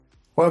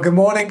Well, good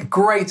morning.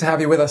 Great to have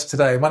you with us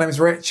today. My name is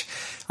Rich.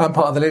 I'm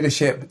part of the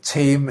leadership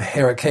team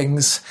here at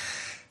King's.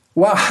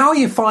 Well, how are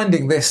you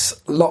finding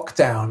this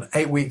lockdown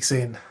 8 weeks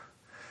in?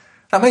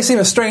 That may seem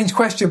a strange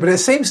question, but it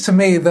seems to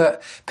me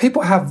that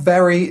people have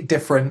very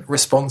different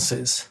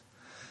responses.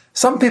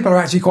 Some people are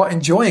actually quite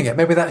enjoying it.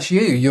 Maybe that's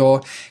you.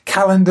 Your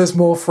calendar's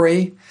more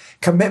free.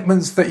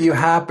 Commitments that you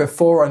had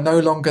before are no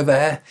longer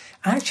there.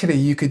 Actually,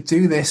 you could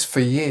do this for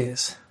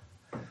years.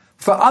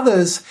 For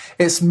others,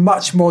 it's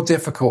much more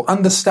difficult,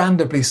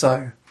 understandably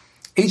so.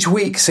 Each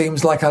week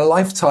seems like a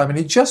lifetime and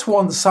you just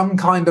want some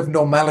kind of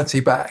normality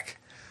back.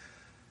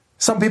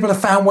 Some people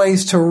have found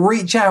ways to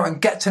reach out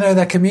and get to know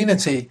their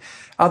community.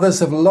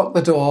 Others have locked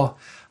the door,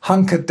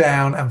 hunkered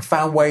down and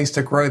found ways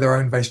to grow their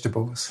own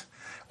vegetables.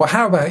 Well,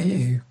 how about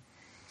you?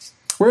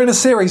 We're in a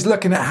series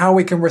looking at how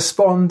we can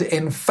respond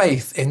in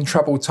faith in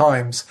troubled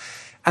times.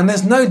 And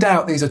there's no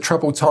doubt these are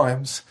troubled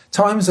times,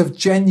 times of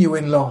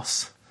genuine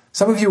loss.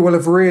 Some of you will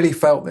have really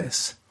felt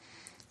this.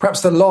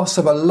 Perhaps the loss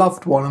of a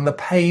loved one and the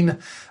pain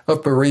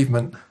of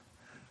bereavement.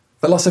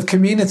 The loss of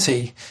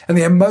community and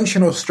the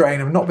emotional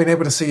strain of not being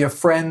able to see your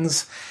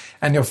friends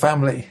and your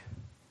family.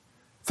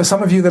 For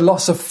some of you, the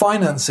loss of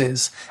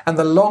finances, and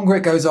the longer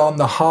it goes on,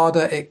 the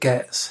harder it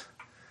gets.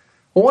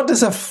 Well, what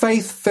does a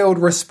faith-filled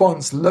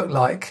response look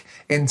like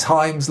in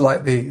times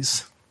like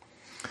these?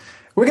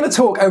 We're going to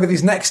talk over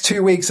these next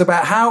 2 weeks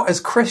about how, as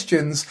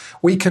Christians,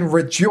 we can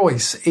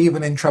rejoice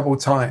even in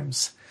troubled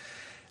times.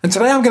 And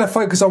today I'm going to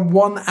focus on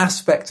one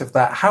aspect of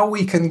that, how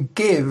we can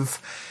give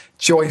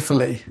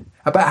joyfully,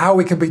 about how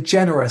we can be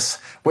generous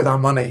with our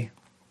money.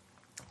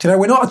 Do you know,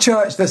 we're not a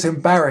church that's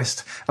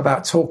embarrassed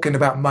about talking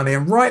about money,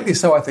 and rightly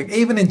so, I think,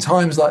 even in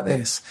times like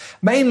this,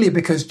 mainly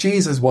because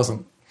Jesus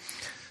wasn't.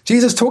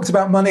 Jesus talked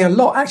about money a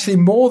lot, actually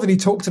more than he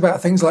talked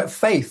about things like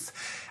faith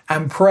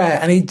and prayer,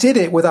 and he did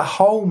it with a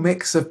whole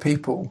mix of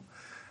people,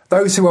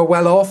 those who are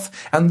well off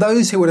and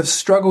those who would have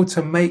struggled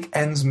to make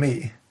ends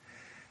meet.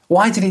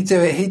 Why did he do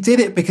it? He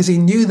did it because he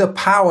knew the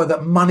power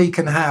that money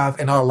can have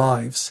in our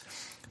lives.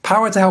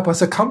 Power to help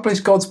us accomplish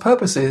God's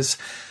purposes,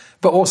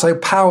 but also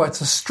power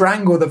to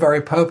strangle the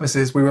very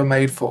purposes we were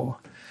made for.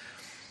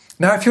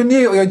 Now, if you're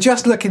new or you're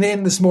just looking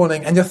in this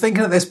morning and you're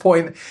thinking at this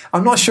point,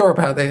 I'm not sure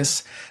about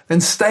this,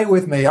 then stay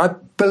with me. I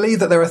believe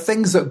that there are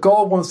things that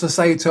God wants to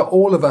say to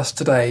all of us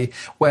today,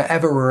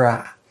 wherever we're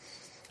at.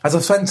 As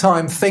I've spent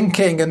time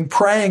thinking and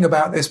praying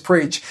about this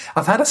preach,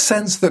 I've had a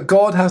sense that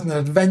God has an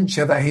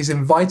adventure that he's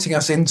inviting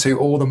us into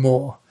all the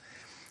more.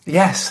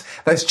 Yes,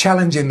 there's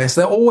challenge in this.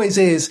 There always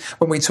is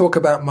when we talk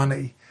about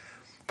money.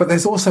 But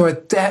there's also a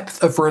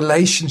depth of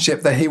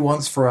relationship that he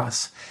wants for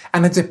us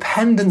and a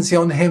dependency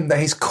on him that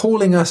he's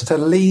calling us to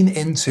lean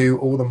into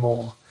all the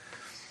more.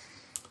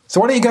 So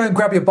why don't you go and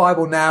grab your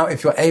Bible now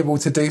if you're able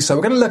to do so.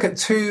 We're going to look at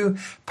two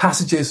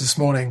passages this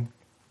morning.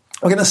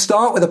 We're going to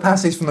start with a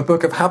passage from the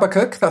book of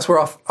Habakkuk. That's where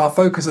our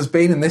focus has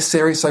been in this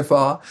series so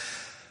far.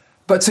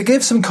 But to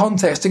give some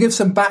context, to give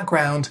some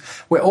background,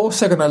 we're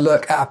also going to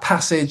look at a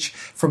passage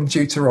from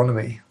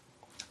Deuteronomy.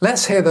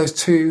 Let's hear those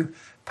two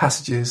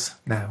passages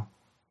now.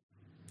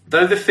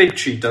 Though the fig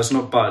tree does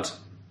not bud,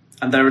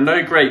 and there are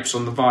no grapes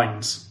on the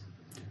vines,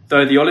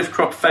 though the olive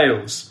crop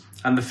fails,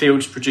 and the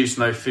fields produce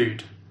no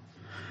food,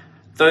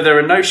 though there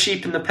are no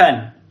sheep in the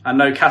pen, and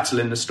no cattle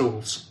in the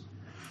stalls,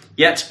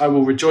 yet I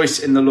will rejoice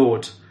in the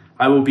Lord.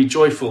 I will be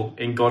joyful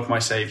in God my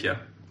Saviour.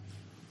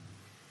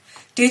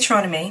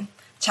 Deuteronomy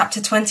chapter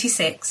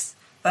 26,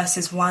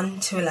 verses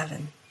 1 to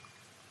 11.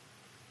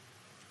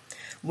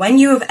 When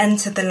you have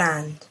entered the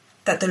land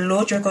that the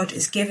Lord your God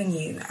is giving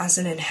you as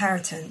an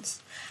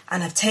inheritance,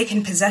 and have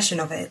taken possession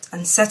of it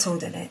and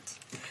settled in it,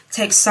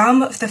 take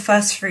some of the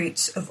first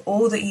fruits of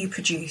all that you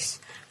produce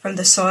from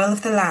the soil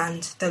of the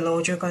land the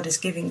Lord your God is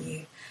giving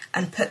you,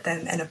 and put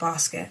them in a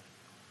basket.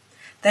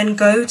 Then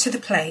go to the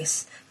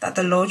place that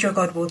the Lord your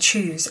God will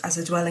choose as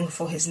a dwelling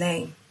for his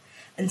name,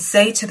 and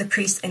say to the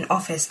priest in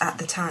office at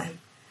the time,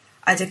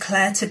 I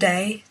declare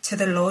today to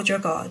the Lord your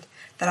God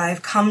that I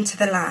have come to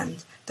the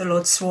land the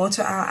Lord swore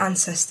to our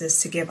ancestors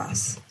to give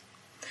us.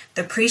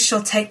 The priest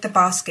shall take the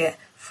basket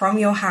from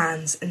your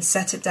hands and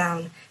set it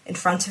down in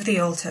front of the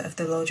altar of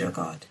the Lord your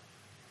God.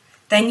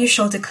 Then you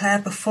shall declare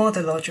before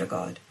the Lord your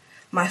God,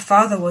 my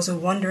father was a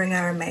wandering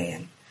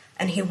Aramean,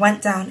 and he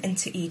went down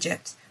into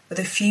Egypt with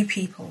a few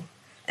people,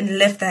 and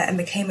lived there and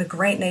became a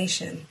great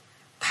nation,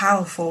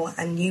 powerful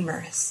and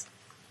numerous.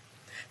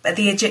 But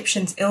the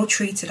Egyptians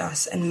ill-treated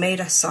us and made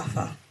us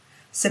suffer,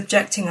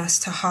 subjecting us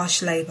to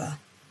harsh labor.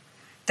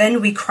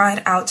 Then we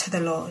cried out to the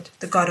Lord,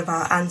 the God of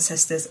our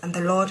ancestors, and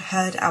the Lord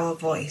heard our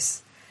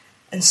voice,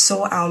 and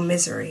saw our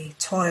misery,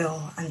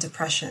 toil, and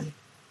depression.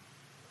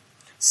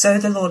 So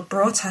the Lord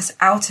brought us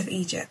out of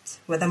Egypt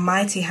with a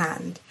mighty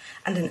hand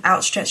and an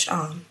outstretched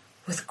arm,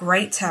 with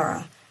great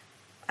terror,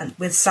 and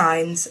with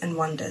signs and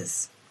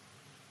wonders.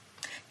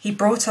 He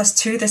brought us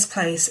to this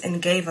place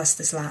and gave us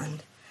this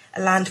land,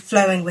 a land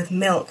flowing with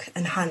milk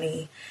and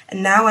honey,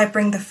 and now I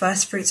bring the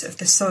first fruits of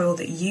the soil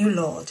that you,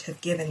 Lord,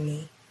 have given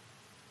me.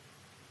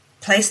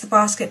 Place the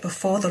basket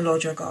before the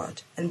Lord your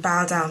God, and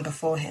bow down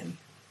before him.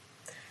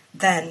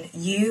 Then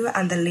you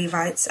and the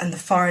Levites and the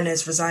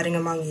foreigners residing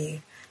among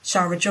you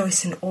shall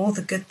rejoice in all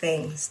the good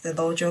things the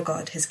Lord your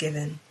God has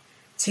given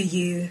to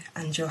you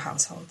and your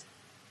household.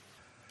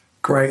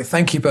 Great.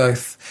 Thank you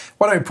both.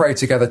 Why don't we pray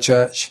together,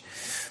 church?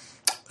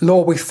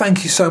 Lord, we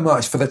thank you so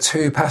much for the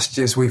two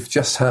passages we've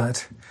just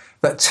heard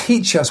that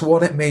teach us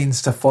what it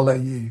means to follow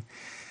you.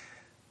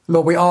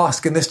 Lord, we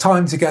ask in this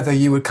time together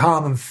you would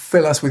come and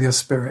fill us with your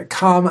Spirit.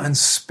 Come and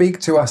speak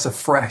to us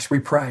afresh, we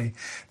pray,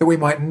 that we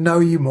might know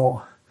you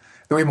more,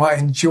 that we might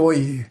enjoy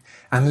you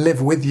and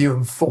live with you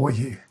and for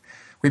you.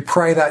 We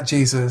pray that,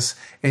 Jesus,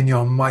 in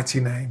your mighty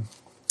name.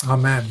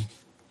 Amen.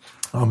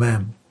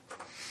 Amen.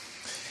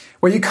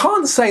 Well, you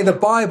can't say the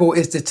Bible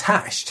is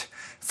detached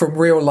from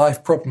real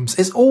life problems.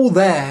 It's all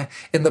there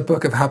in the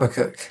book of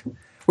Habakkuk.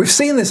 We've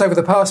seen this over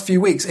the past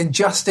few weeks: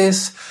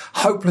 injustice,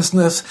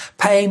 hopelessness,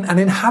 pain, and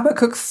in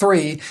Habakkuk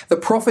 3, the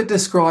prophet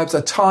describes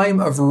a time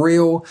of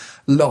real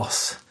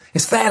loss.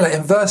 It's there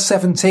in verse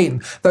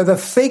 17. Though the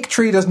fig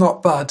tree does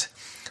not bud,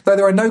 though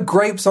there are no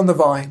grapes on the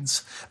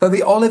vines, though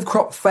the olive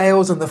crop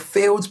fails and the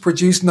fields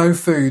produce no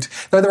food,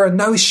 though there are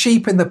no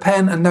sheep in the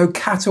pen and no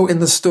cattle in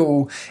the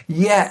stall,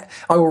 yet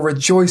I will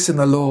rejoice in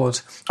the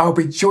Lord. I will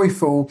be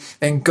joyful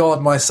in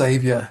God my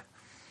Saviour.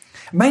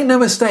 Make no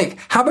mistake,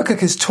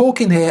 Habakkuk is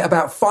talking here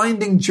about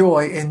finding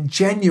joy in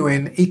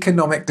genuine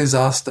economic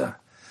disaster.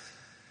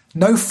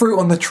 No fruit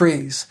on the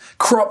trees,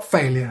 crop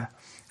failure,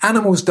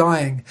 animals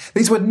dying.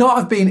 These would not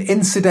have been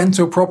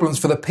incidental problems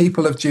for the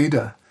people of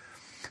Judah.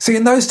 See,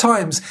 in those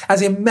times,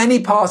 as in many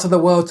parts of the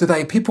world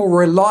today, people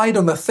relied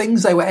on the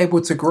things they were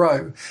able to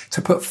grow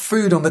to put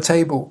food on the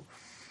table.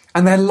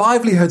 And their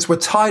livelihoods were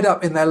tied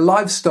up in their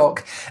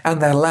livestock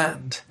and their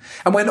land.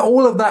 And when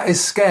all of that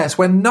is scarce,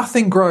 when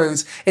nothing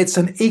grows, it's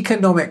an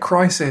economic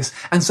crisis.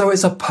 And so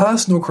it's a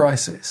personal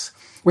crisis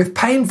with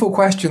painful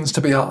questions to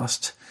be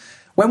asked.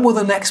 When will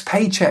the next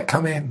paycheck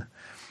come in?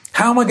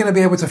 How am I going to be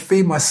able to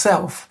feed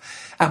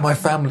myself and my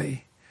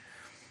family?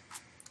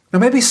 Now,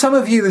 maybe some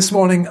of you this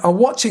morning are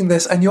watching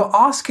this and you're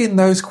asking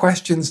those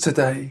questions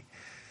today.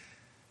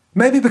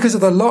 Maybe because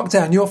of the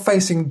lockdown, you're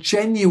facing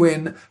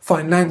genuine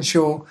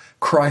financial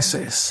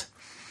crisis.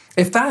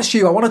 If that's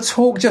you, I want to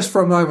talk just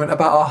for a moment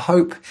about our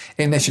Hope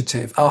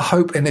Initiative,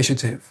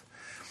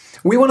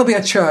 We want to be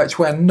a church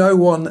where no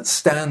one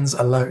stands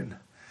alone.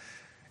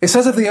 It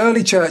says of the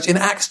early church in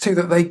Acts 2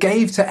 that they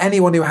gave to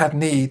anyone who had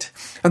need.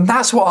 And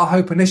that's what our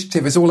Hope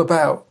Initiative is all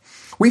about.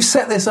 We've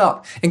set this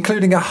up,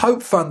 including a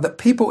hope fund that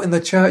people in the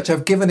church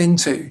have given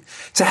into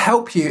to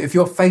help you if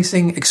you're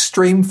facing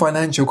extreme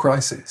financial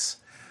crisis.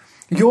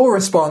 Your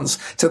response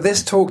to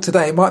this talk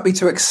today might be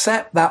to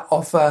accept that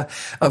offer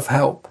of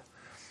help.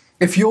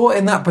 If you're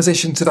in that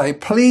position today,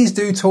 please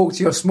do talk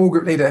to your small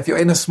group leader if you're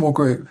in a small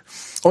group,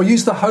 or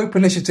use the Hope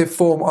Initiative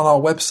form on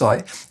our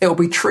website. It will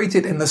be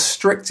treated in the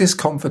strictest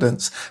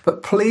confidence,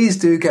 but please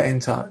do get in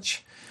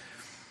touch.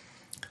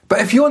 But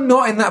if you're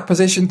not in that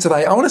position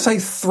today, I want to say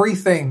 3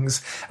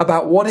 things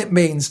about what it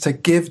means to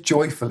give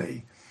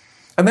joyfully.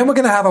 And then we're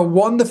going to have a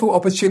wonderful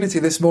opportunity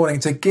this morning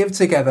to give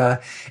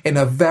together in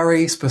a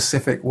very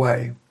specific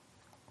way.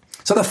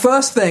 So the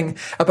first thing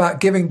about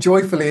giving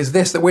joyfully is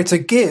this, that we're to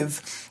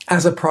give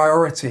as a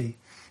priority.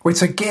 We're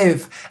to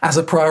give as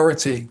a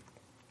priority.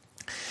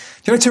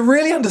 You know, to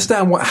really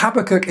understand what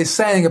Habakkuk is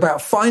saying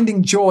about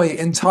finding joy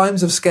in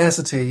times of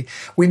scarcity,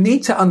 we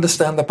need to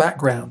understand the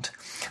background.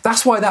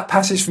 That's why that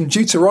passage from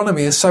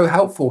Deuteronomy is so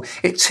helpful.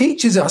 It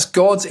teaches us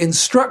God's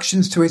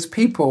instructions to his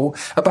people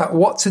about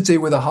what to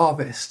do with a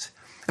harvest.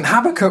 And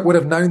Habakkuk would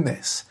have known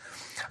this.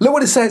 Look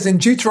what it says in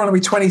Deuteronomy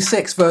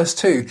 26 verse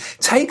 2.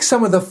 Take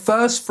some of the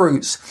first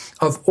fruits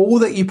of all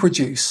that you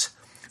produce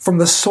from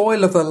the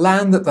soil of the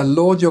land that the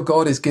Lord your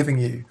God is giving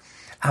you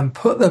and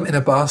put them in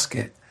a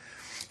basket.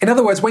 In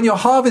other words, when your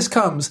harvest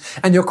comes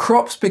and your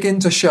crops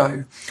begin to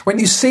show, when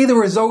you see the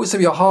results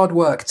of your hard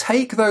work,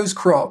 take those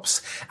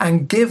crops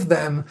and give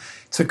them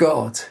to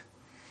God.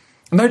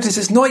 Notice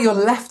it's not your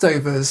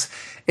leftovers,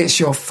 it's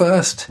your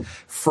first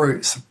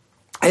fruits.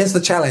 Here's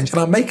the challenge, and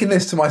I'm making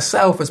this to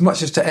myself as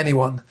much as to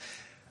anyone.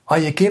 Are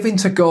you giving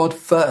to God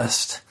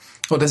first,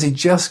 or does he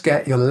just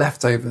get your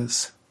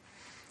leftovers?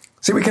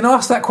 See, we can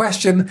ask that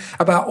question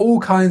about all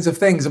kinds of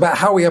things, about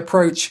how we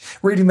approach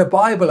reading the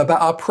Bible,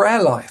 about our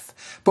prayer life.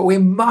 But we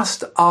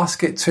must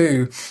ask it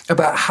too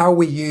about how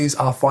we use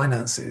our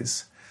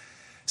finances.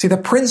 See, the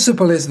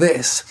principle is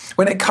this.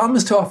 When it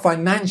comes to our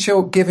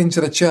financial giving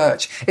to the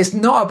church, it's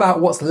not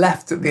about what's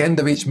left at the end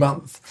of each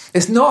month.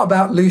 It's not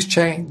about loose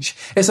change.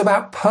 It's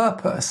about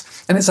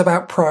purpose, and it's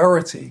about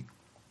priority.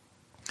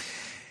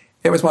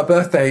 It was my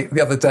birthday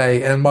the other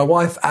day, and my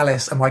wife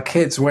Alice and my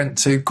kids went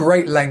to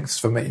great lengths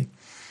for me.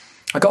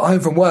 I got home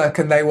from work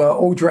and they were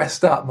all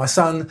dressed up. My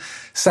son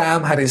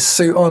Sam had his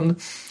suit on,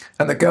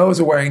 and the girls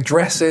were wearing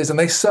dresses, and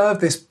they served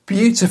this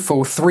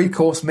beautiful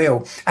 3-course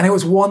meal, and it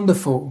was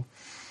wonderful.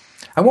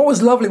 And what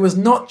was lovely was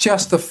not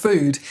just the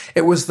food,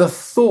 it was the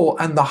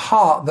thought and the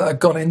heart that had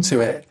gone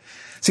into it.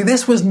 See,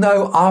 this was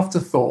no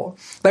afterthought.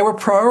 They were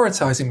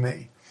prioritizing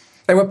me.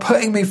 They were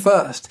putting me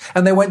first,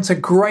 and they went to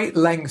great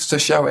lengths to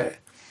show it.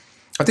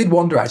 I did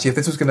wonder actually if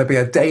this was going to be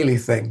a daily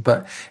thing,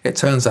 but it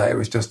turns out it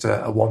was just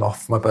a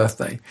one-off for my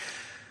birthday.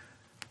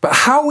 But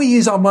how we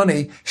use our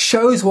money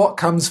shows what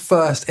comes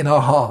first in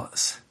our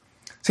hearts.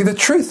 See, the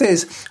truth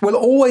is, we'll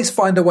always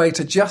find a way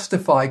to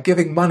justify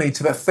giving money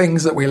to the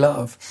things that we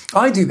love.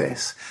 I do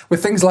this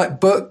with things like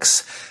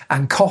books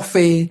and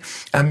coffee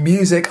and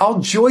music. I'll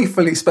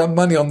joyfully spend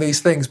money on these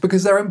things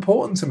because they're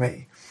important to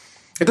me.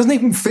 It doesn't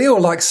even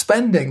feel like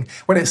spending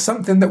when it's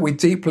something that we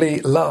deeply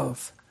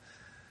love.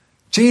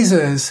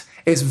 Jesus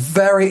is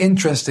very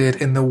interested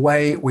in the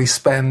way we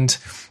spend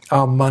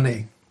our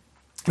money.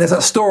 There's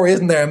that story,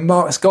 isn't there, in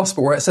Mark's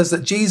Gospel where it says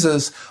that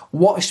Jesus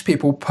watched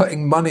people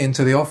putting money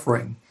into the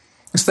offering.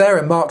 It's there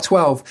in Mark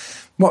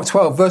 12. Mark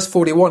 12, verse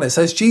 41, it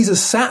says,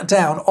 Jesus sat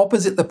down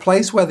opposite the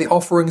place where the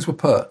offerings were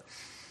put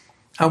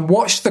and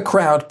watched the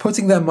crowd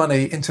putting their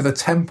money into the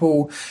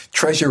temple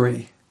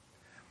treasury.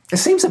 It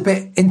seems a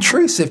bit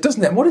intrusive,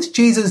 doesn't it? What is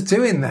Jesus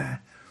doing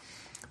there?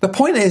 The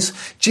point is,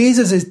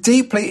 Jesus is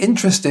deeply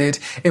interested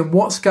in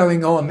what's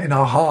going on in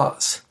our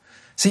hearts.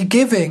 See,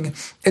 giving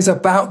is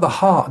about the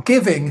heart.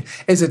 Giving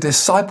is a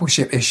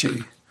discipleship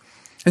issue.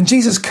 And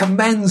Jesus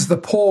commends the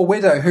poor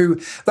widow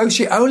who, though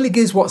she only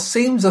gives what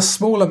seems a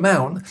small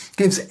amount,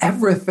 gives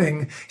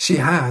everything she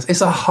has. It's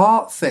a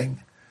heart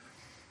thing.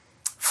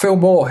 Phil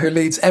Moore, who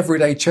leads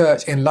Everyday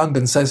Church in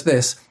London, says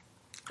this: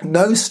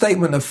 no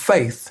statement of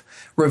faith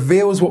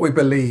reveals what we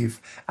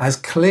believe as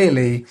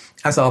clearly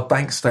as our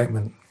bank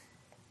statement.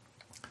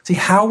 See,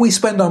 how we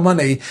spend our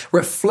money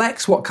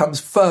reflects what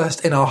comes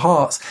first in our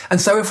hearts. And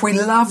so if we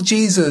love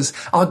Jesus,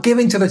 our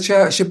giving to the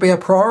church should be a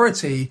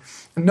priority,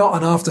 not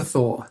an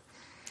afterthought.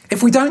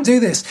 If we don't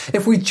do this,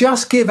 if we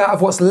just give out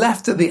of what's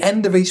left at the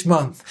end of each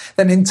month,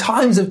 then in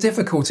times of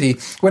difficulty,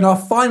 when our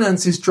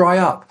finances dry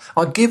up,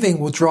 our giving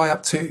will dry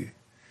up too.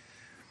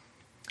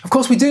 Of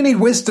course, we do need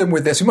wisdom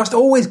with this. We must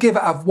always give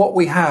out of what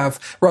we have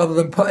rather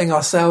than putting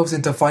ourselves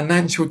into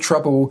financial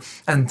trouble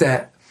and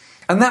debt.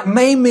 And that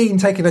may mean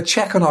taking a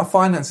check on our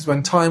finances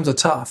when times are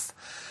tough.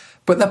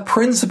 But the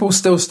principle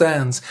still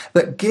stands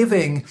that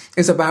giving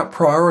is about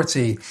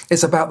priority.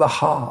 It's about the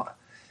heart.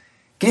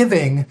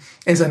 Giving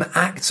is an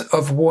act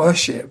of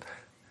worship.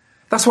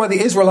 That's why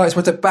the Israelites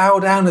were to bow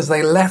down as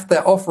they left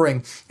their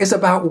offering. It's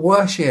about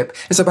worship.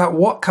 It's about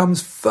what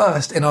comes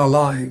first in our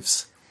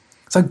lives.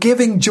 So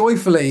giving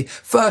joyfully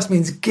first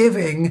means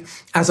giving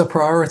as a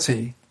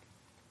priority.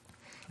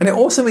 And it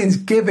also means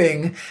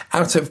giving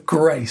out of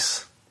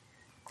grace.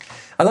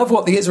 I love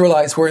what the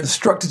Israelites were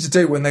instructed to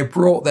do when they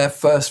brought their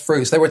first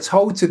fruits. They were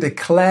told to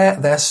declare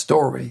their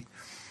story.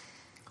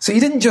 So you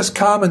didn't just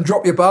come and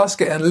drop your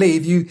basket and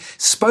leave, you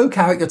spoke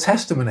out your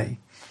testimony.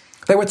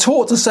 They were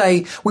taught to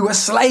say, we were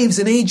slaves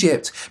in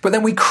Egypt, but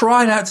then we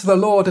cried out to the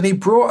Lord and he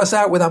brought us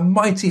out with a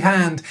mighty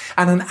hand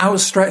and an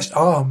outstretched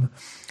arm.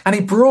 And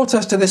he brought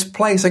us to this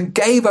place and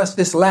gave us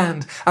this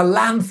land, a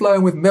land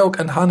flowing with milk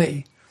and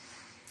honey.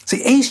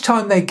 See, each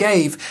time they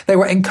gave, they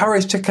were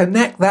encouraged to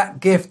connect that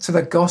gift to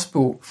the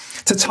gospel,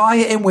 to tie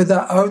it in with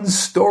their own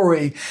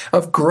story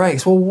of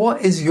grace. Well,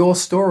 what is your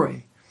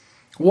story?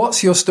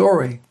 What's your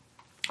story?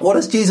 What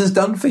has Jesus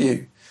done for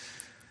you?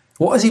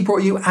 What has he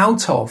brought you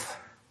out of?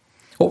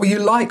 What were you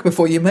like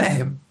before you met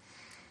him?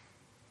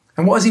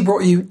 And what has he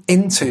brought you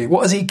into?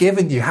 What has he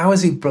given you? How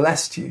has he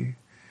blessed you?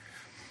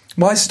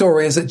 My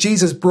story is that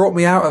Jesus brought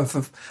me out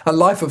of a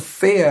life of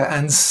fear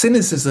and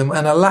cynicism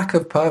and a lack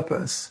of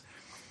purpose.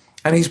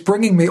 And he's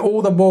bringing me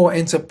all the more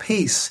into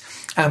peace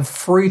and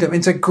freedom,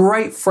 into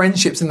great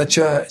friendships in the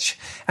church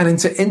and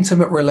into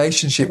intimate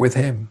relationship with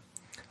him.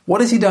 What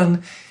has he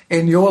done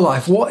in your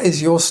life? What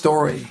is your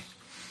story?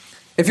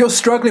 If you're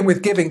struggling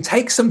with giving,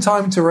 take some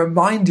time to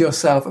remind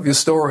yourself of your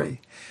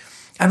story.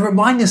 And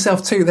remind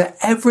yourself too that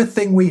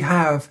everything we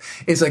have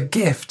is a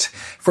gift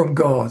from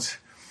God.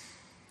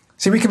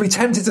 See, we can be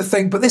tempted to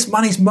think, but this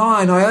money's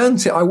mine, I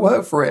earned it, I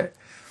worked for it.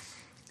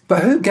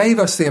 But who gave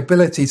us the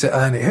ability to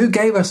earn it? Who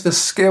gave us the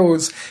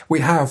skills we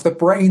have, the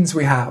brains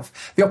we have,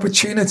 the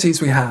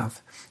opportunities we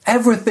have?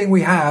 Everything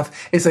we have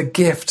is a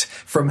gift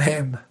from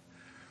him.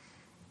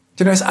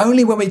 You know, it's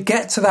only when we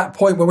get to that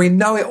point when we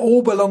know it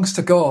all belongs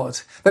to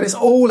God, that it's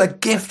all a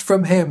gift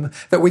from him,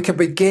 that we can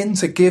begin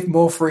to give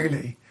more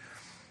freely.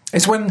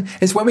 It's when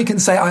we can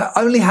say, I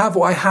only have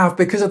what I have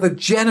because of the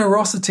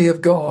generosity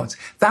of God.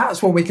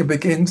 That's when we can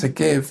begin to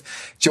give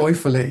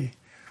joyfully.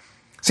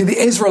 See, the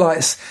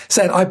Israelites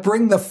said, I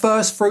bring the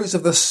first fruits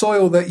of the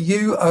soil that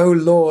you, O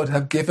Lord,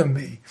 have given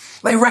me.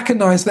 They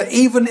recognize that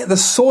even the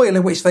soil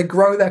in which they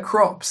grow their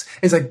crops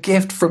is a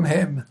gift from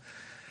him.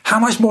 How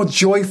much more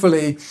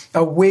joyfully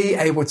are we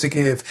able to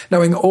give,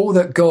 knowing all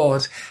that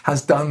God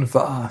has done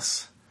for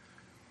us?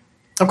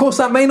 Of course,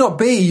 that may not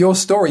be your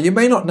story. You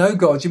may not know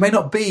God. You may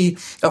not be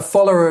a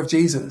follower of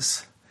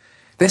Jesus.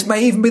 This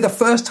may even be the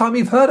first time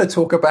you've heard a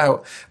talk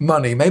about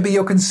money. Maybe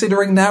you're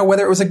considering now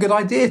whether it was a good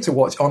idea to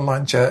watch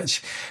online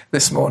church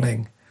this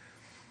morning.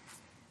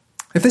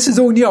 If this is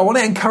all new, I want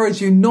to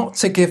encourage you not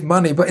to give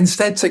money, but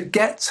instead to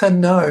get to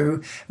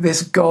know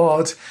this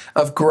God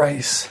of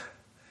grace.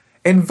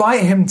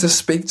 Invite him to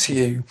speak to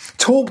you.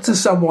 Talk to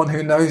someone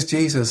who knows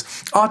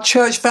Jesus. Our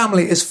church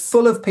family is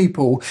full of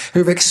people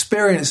who've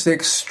experienced the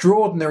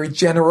extraordinary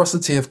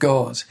generosity of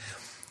God,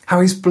 how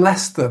he's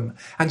blessed them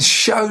and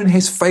shown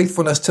his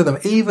faithfulness to them,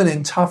 even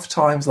in tough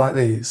times like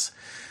these.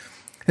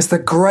 It's the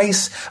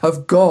grace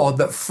of God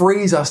that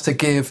frees us to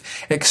give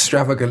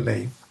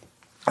extravagantly.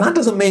 And that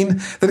doesn't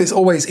mean that it's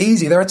always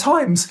easy. There are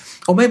times,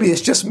 or maybe it's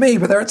just me,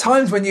 but there are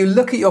times when you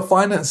look at your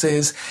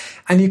finances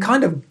and you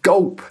kind of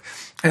gulp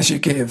as you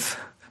give,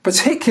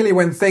 particularly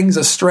when things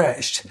are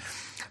stretched.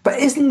 But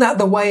isn't that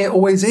the way it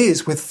always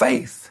is with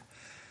faith?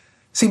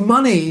 See,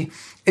 money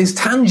is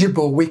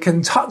tangible. We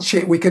can touch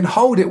it, we can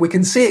hold it, we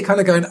can see it kind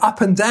of going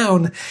up and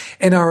down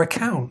in our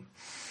account.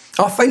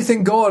 Our faith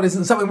in God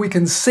isn't something we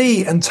can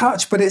see and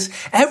touch, but it's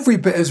every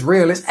bit as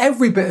real, it's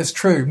every bit as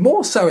true,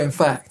 more so in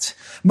fact.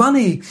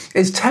 Money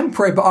is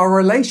temporary, but our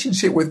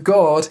relationship with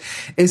God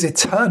is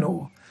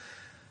eternal.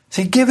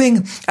 See,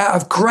 giving out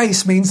of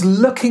grace means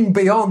looking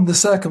beyond the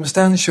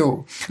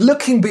circumstantial,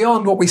 looking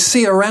beyond what we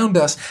see around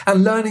us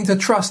and learning to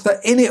trust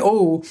that in it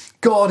all,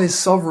 God is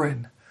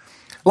sovereign.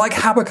 Like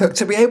Habakkuk,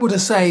 to be able to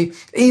say,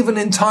 even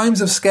in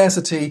times of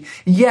scarcity,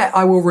 yet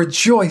I will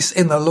rejoice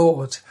in the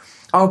Lord.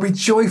 I'll be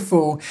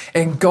joyful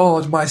in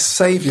God, my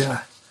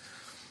Saviour.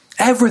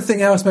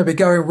 Everything else may be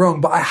going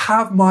wrong, but I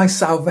have my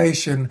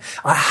salvation.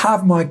 I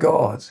have my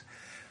God.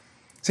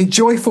 See,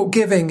 joyful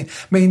giving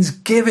means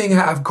giving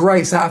out of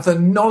grace, out of the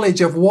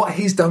knowledge of what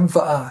he's done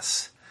for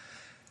us.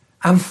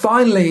 And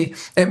finally,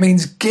 it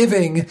means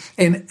giving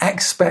in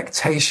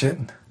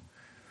expectation.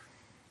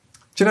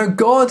 Do you know,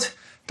 God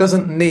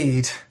doesn't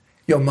need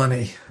your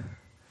money.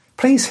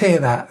 Please hear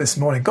that this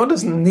morning. God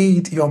doesn't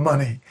need your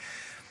money.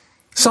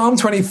 Psalm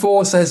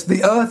 24 says,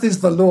 the earth is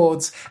the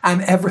Lord's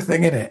and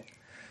everything in it.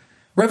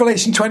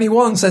 Revelation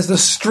 21 says the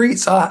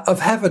streets of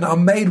heaven are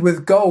made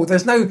with gold.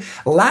 There's no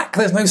lack,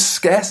 there's no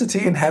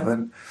scarcity in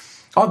heaven.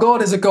 Our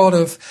God is a God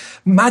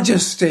of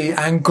majesty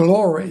and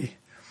glory.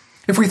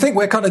 If we think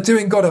we're kind of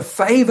doing God a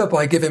favour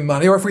by giving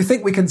money, or if we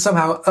think we can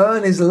somehow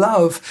earn his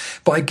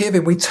love by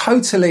giving, we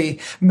totally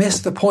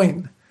miss the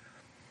point.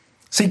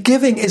 See,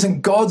 giving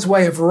isn't God's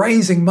way of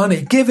raising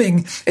money.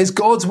 Giving is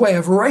God's way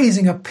of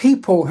raising a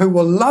people who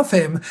will love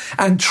him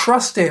and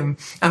trust him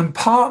and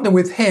partner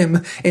with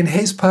him in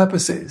his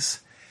purposes.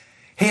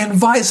 He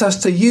invites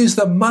us to use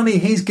the money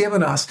he's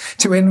given us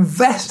to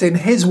invest in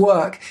his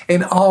work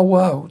in our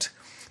world,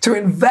 to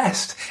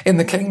invest in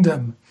the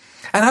kingdom.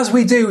 And as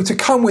we do, to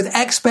come with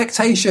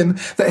expectation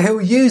that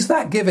he'll use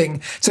that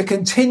giving to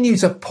continue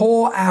to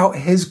pour out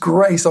his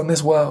grace on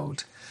this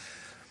world.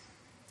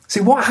 See,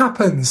 what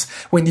happens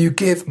when you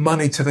give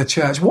money to the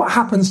church? What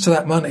happens to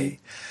that money?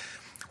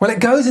 Well,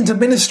 it goes into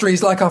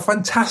ministries like our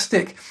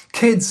fantastic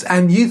kids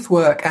and youth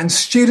work and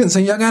students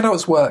and young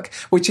adults work,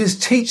 which is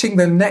teaching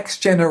the next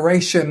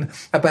generation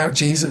about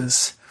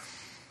Jesus.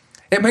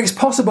 It makes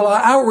possible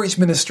our outreach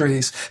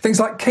ministries, things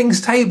like King's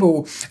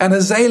Table and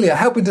Azalea,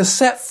 helping to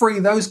set free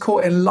those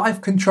caught in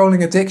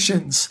life-controlling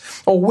addictions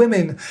or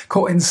women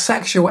caught in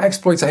sexual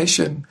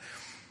exploitation.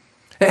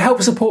 It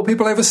helps support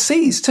people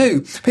overseas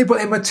too, people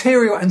in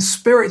material and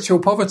spiritual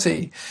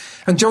poverty.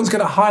 And John's going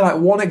to highlight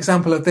one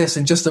example of this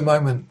in just a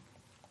moment.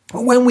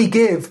 When we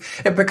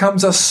give, it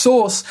becomes a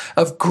source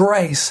of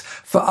grace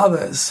for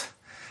others.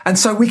 And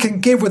so we can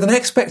give with an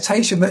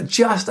expectation that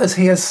just as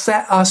he has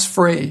set us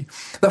free,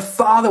 the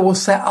Father will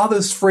set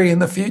others free in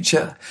the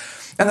future.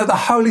 And that the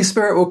Holy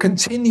Spirit will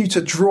continue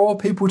to draw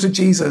people to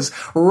Jesus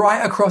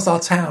right across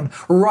our town,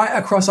 right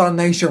across our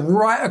nation,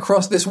 right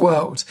across this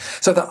world,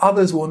 so that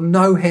others will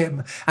know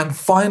him and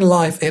find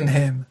life in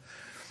him.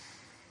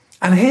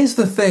 And here's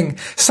the thing,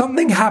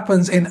 something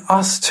happens in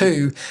us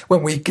too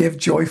when we give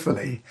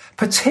joyfully,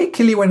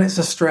 particularly when it's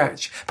a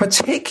stretch,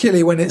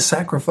 particularly when it's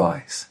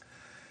sacrifice.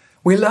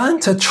 We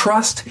learn to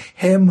trust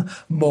him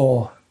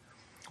more.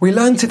 We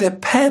learn to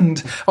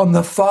depend on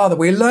the Father.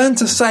 We learn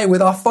to say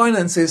with our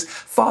finances,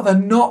 Father,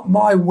 not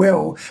my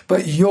will,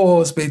 but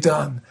yours be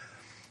done.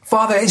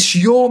 Father, it's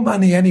your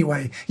money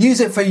anyway. Use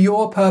it for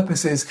your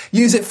purposes.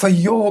 Use it for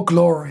your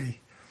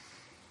glory.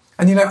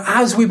 And you know,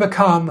 as we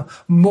become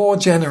more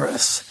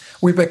generous,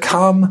 we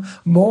become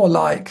more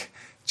like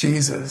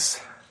Jesus.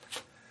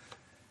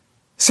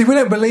 See, we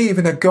don't believe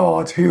in a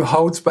God who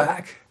holds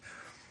back.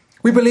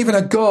 We believe in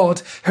a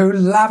God who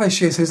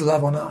lavishes his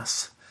love on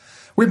us.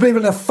 We believe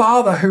in a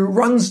Father who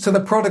runs to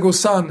the prodigal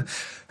son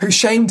who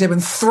shamed him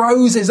and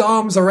throws his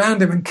arms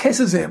around him and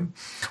kisses him.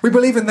 We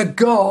believe in the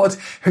God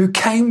who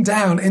came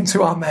down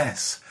into our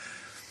mess.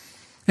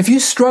 If you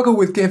struggle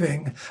with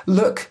giving,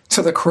 look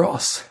to the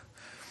cross.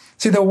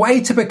 See, the way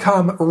to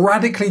become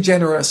radically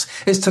generous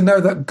is to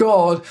know that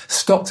God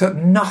stopped at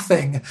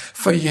nothing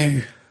for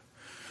you.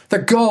 The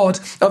God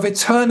of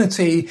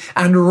eternity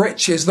and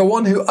riches, the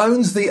one who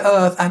owns the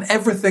earth and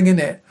everything in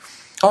it,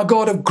 our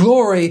God of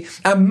glory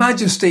and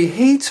majesty,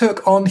 he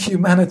took on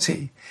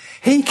humanity.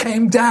 He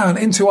came down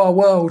into our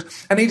world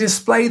and he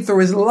displayed through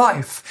his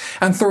life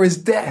and through his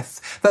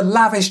death the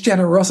lavish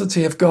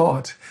generosity of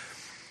God.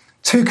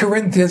 2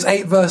 Corinthians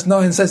 8 verse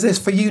 9 says this,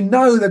 for you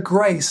know the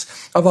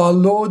grace of our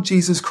Lord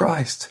Jesus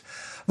Christ,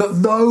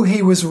 that though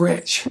he was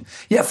rich,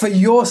 yet for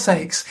your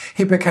sakes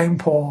he became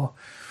poor,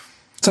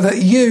 so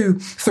that you,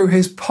 through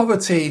his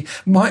poverty,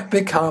 might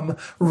become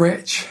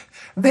rich.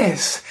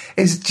 This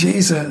is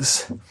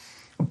Jesus.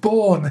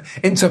 Born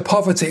into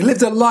poverty,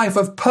 lived a life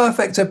of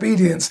perfect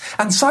obedience,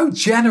 and so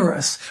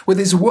generous with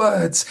his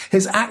words,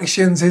 his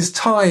actions, his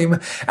time,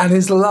 and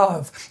his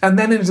love. And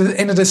then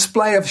in a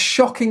display of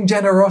shocking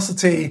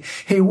generosity,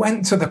 he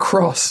went to the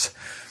cross.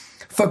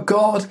 For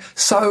God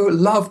so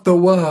loved the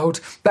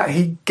world that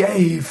he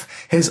gave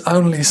his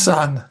only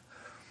Son.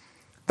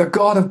 The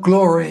God of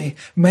glory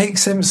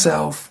makes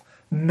himself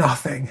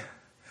nothing.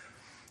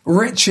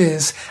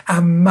 Riches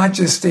and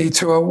majesty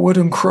to a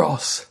wooden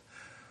cross.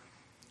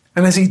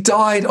 And as he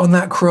died on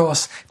that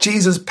cross,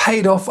 Jesus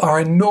paid off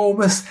our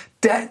enormous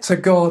debt to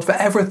God for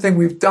everything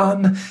we've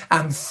done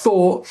and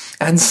thought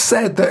and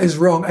said that is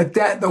wrong, a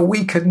debt that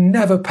we could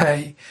never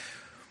pay.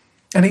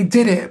 And he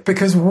did it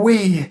because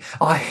we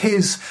are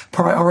his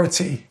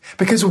priority,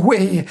 because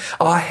we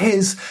are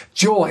his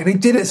joy. And he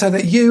did it so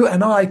that you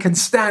and I can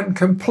stand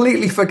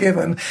completely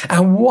forgiven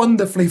and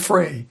wonderfully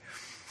free.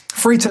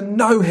 Free to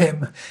know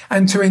him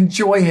and to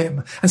enjoy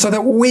him. And so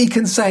that we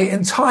can say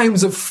in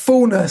times of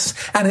fullness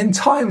and in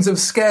times of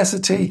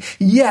scarcity,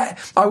 yet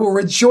I will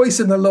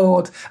rejoice in the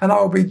Lord and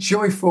I will be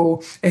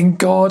joyful in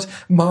God,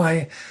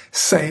 my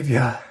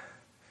Saviour.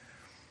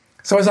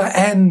 So as I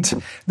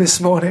end this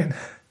morning,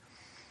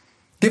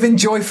 giving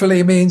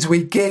joyfully means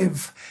we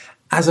give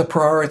as a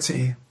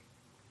priority.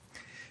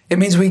 It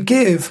means we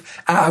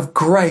give out of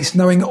grace,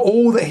 knowing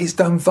all that he's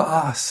done for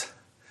us.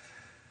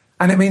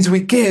 And it means we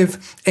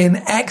give in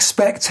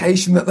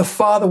expectation that the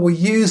Father will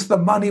use the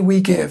money we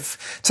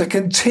give to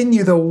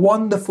continue the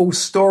wonderful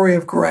story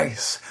of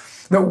grace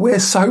that we're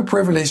so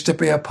privileged to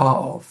be a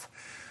part of.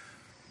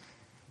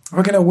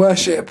 We're going to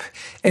worship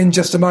in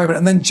just a moment,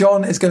 and then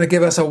John is going to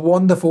give us a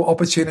wonderful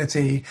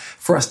opportunity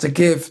for us to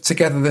give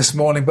together this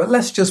morning. But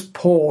let's just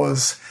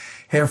pause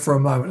here for a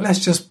moment.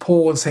 Let's just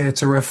pause here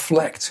to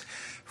reflect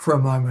for a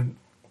moment.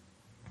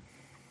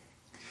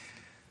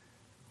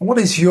 What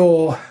is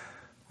your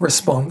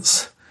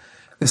response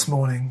this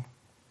morning?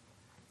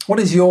 What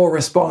is your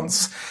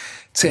response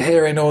to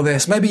hearing all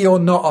this? Maybe you're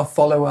not a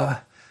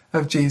follower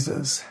of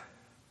Jesus.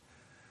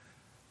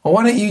 Or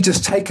why don't you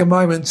just take a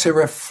moment to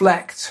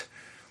reflect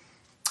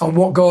on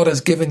what God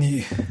has given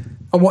you,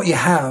 on what you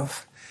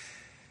have.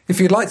 If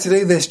you'd like to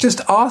do this,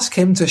 just ask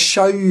him to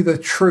show you the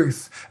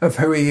truth of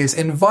who he is.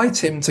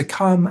 Invite him to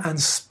come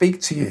and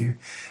speak to you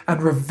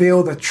and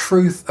reveal the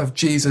truth of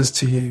Jesus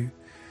to you.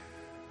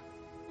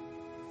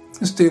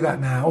 Just do that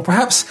now. Or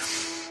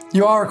perhaps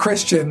you are a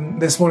Christian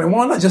this morning.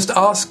 Why not just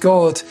ask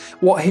God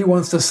what he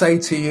wants to say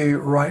to you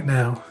right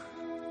now?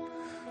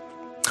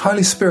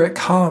 Holy Spirit,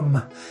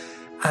 come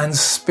and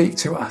speak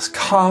to us.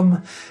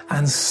 Come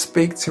and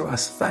speak to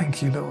us.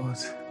 Thank you, Lord.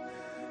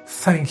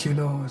 Thank you,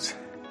 Lord.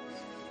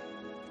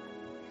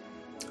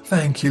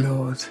 Thank you,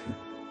 Lord.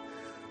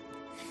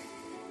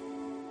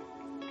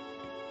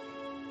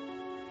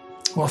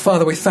 Well,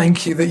 Father, we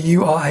thank you that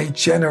you are a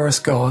generous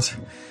God.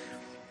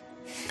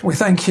 We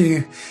thank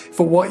you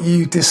for what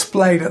you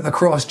displayed at the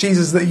cross.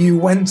 Jesus, that you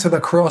went to the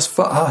cross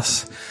for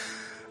us.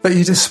 That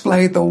you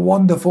displayed the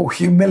wonderful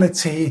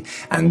humility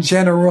and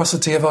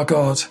generosity of our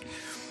God.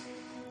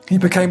 He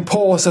became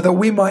poor so that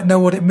we might know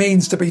what it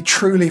means to be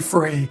truly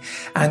free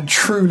and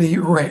truly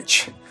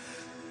rich.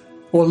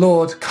 Well,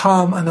 Lord,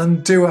 come and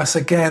undo us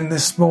again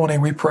this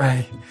morning, we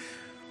pray.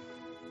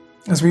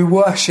 As we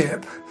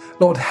worship,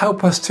 Lord,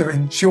 help us to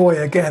enjoy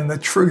again the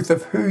truth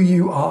of who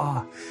you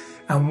are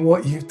and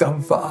what you've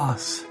done for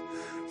us.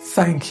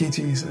 Thank you,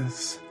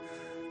 Jesus.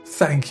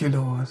 Thank you,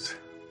 Lord.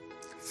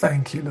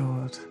 Thank you,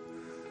 Lord.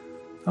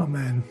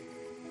 Amen.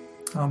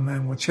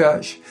 Amen. Well,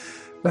 church,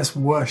 let's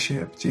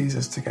worship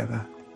Jesus together.